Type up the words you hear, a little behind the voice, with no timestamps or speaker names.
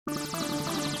What's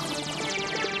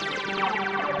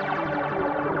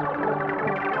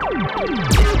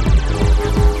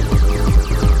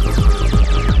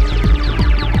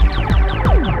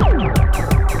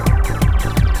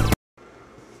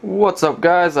up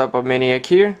guys, Maniac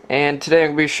here, and today I'm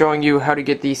going to be showing you how to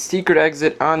get the secret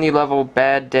exit on the level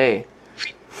Bad Day.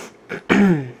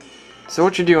 So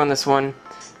what you do on this one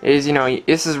is,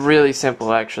 this is really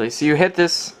simple actually. So you hit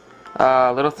this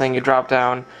little thing, you drop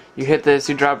down, you hit this,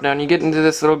 you drop down, you get into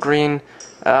this little green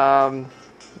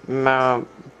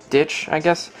ditch, I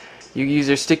guess. You use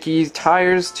your sticky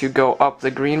tires to go up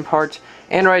the green part,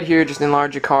 and right here just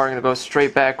enlarge your car and go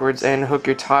straight backwards and hook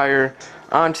your tire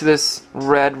onto this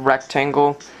red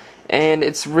rectangle, and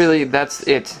that's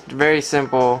it. Very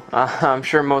simple. I'm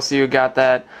sure most of you got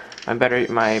that.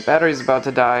 My battery's about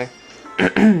to die.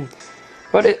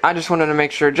 But I just wanted to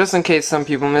make sure, just in case some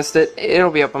people missed it,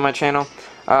 it'll be up on my channel.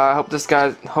 Hope this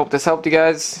helped you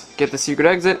guys get the secret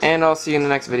exit, and I'll see you in the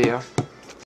next video.